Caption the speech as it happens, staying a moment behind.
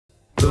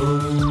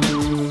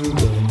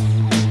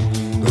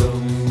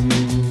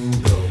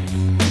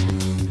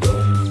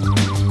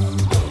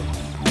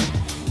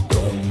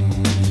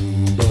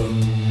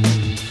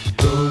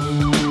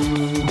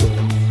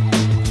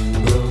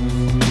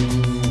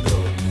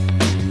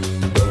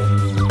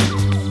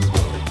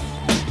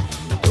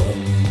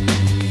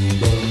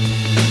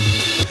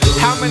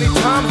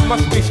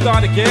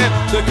start again.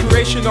 The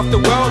creation of the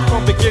world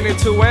from beginning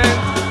to end.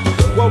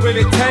 What will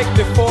it take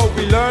before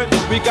we learn?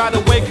 We gotta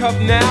wake up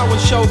now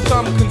and show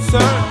some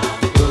concern.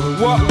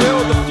 What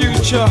will the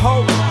future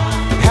hold?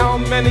 How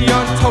many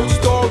untold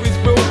stories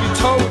will be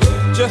told?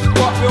 Just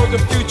what will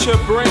the future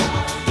bring?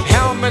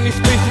 How many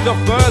species of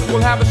birds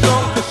will have a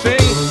song to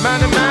sing? Man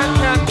and man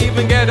can't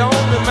even get on.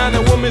 And man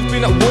and woman's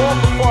been at war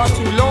for far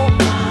too long.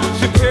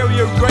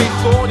 Superior race,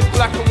 all this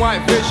black and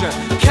white vision.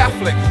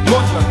 Catholic,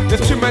 Muslim,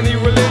 there's too many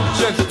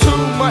religions.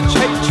 Too much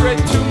hatred,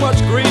 too much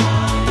greed.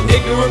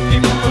 Ignorant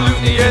people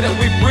pollute the air that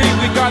we breathe.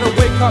 We gotta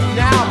wake up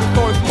now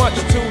before it's much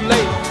too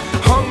late.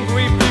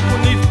 Hungry people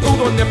need food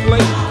on their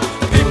plate.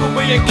 People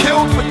being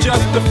killed for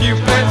just a few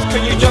pence.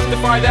 Can you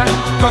justify that?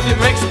 Cause it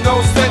makes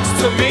no sense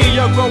to me.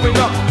 You're growing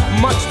up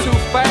much too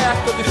fast.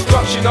 The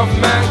destruction of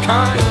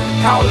mankind,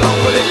 how long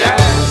will it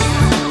last?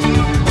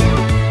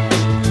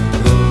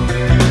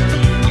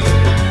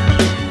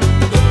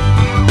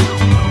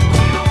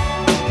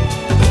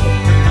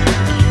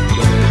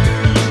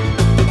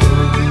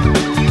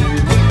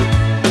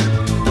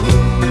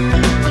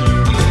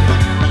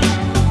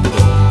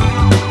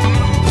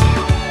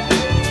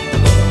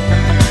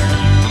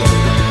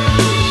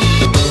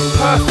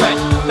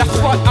 Perfect, that's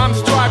what I'm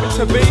striving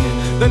to be.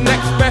 The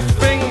next best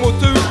thing will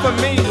do for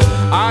me.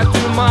 I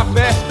do my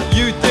best,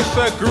 you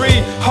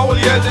disagree.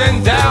 Holier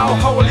than thou,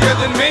 holier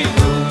than me.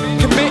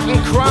 Committing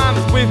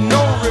crimes with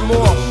no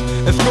remorse.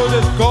 As good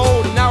as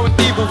gold, now an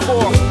evil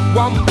force.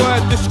 One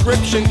word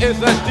description is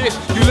a diss.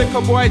 You lick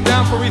a boy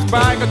down for his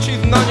bag of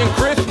cheese and onion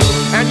crisp,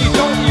 and you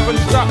don't even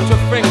stop to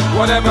think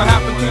whatever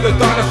happened to the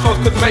dinosaurs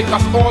could make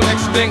us all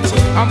extinct.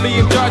 I'm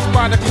being judged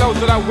by the clothes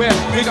that I wear.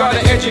 We gotta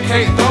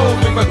educate those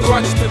with a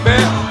grudge to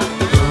bear.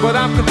 But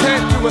I'm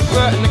content to a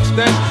certain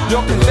extent.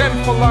 You're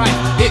condemned for life,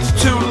 it's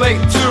too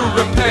late to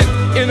repent.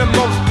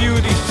 Innermost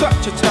beauty,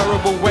 such a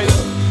terrible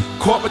waste.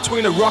 Caught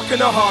between a rock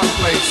and a hard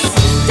place.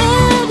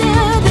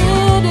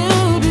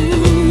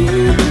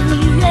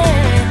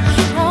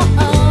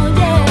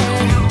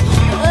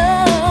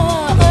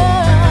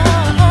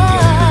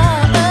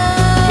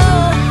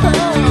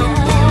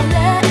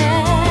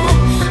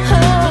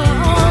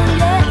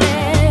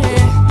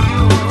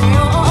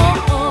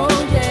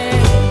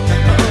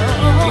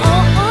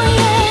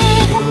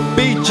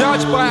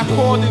 By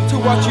according to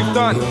what you've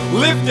done.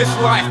 Live this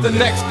life, the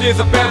next is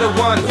a better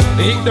one.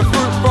 Eat the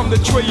fruit from the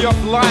tree of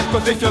life,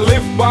 cause if you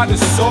live by the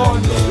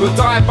sword, you'll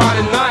die by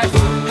the knife.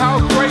 How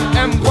great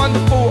and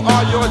wonderful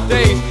are your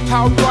days,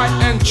 how bright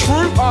and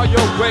true are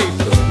your ways.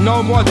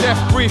 No more death,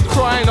 grief,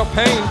 crying or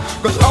pain,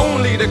 cause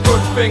only the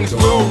good things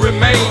will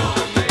remain.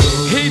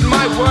 Heed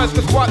my words,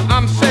 cause what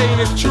I'm saying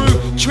is true.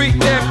 Treat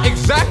them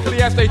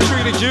exactly as they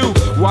treated you.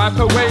 Wipe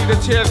away the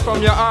tears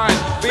from your eyes.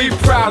 Be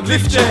proud,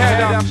 lift your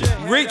head up,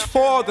 reach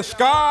for the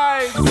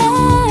sky.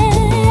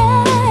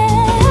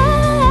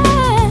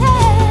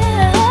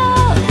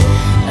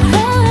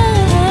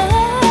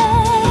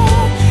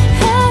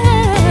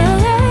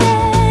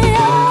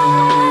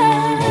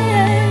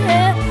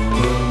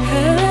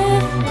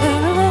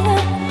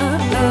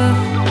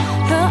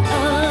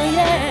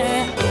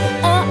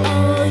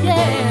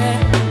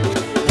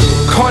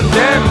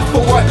 Condemned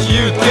for what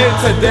you did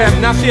to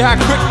them. Now see how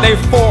quick they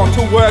fall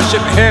to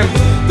worship him.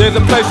 There's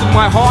a place in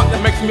my heart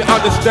that makes me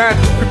understand.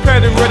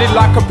 Prepared and ready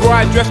like a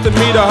bride dressed to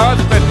meet a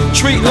husband.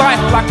 Treat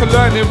life like a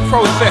learning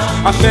process.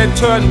 I said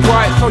turn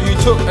right, so you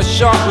took a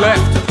sharp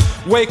left.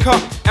 Wake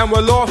up and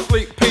we'll all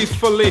sleep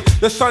peacefully.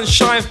 The sun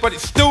shines but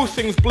it still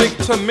seems bleak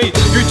to me.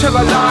 You tell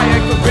a lie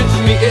and convince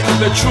me it's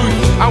the truth.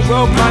 I'm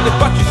well-minded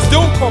but you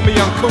still call me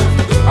uncouth.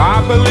 I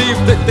believe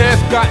that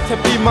there's got to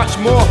be much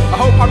more. I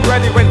hope I'm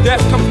ready when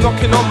death comes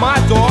knocking on my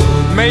door.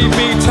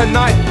 Maybe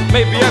tonight,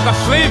 maybe as I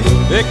sleep.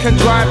 It can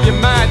drive you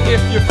mad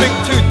if you think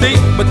too deep.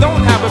 But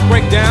don't have a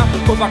breakdown,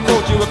 cause I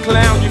called you a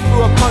clown. You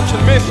threw a punch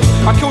and missed,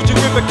 I killed you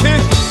with a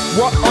kiss.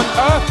 What on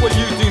earth will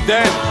you do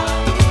then?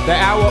 The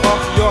hour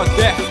of your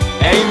death,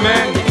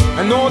 amen.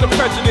 And all the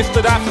prejudice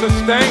that I've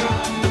sustained.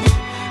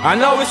 I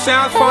know it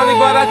sounds funny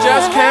but I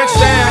just can't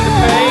stand the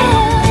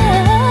pain.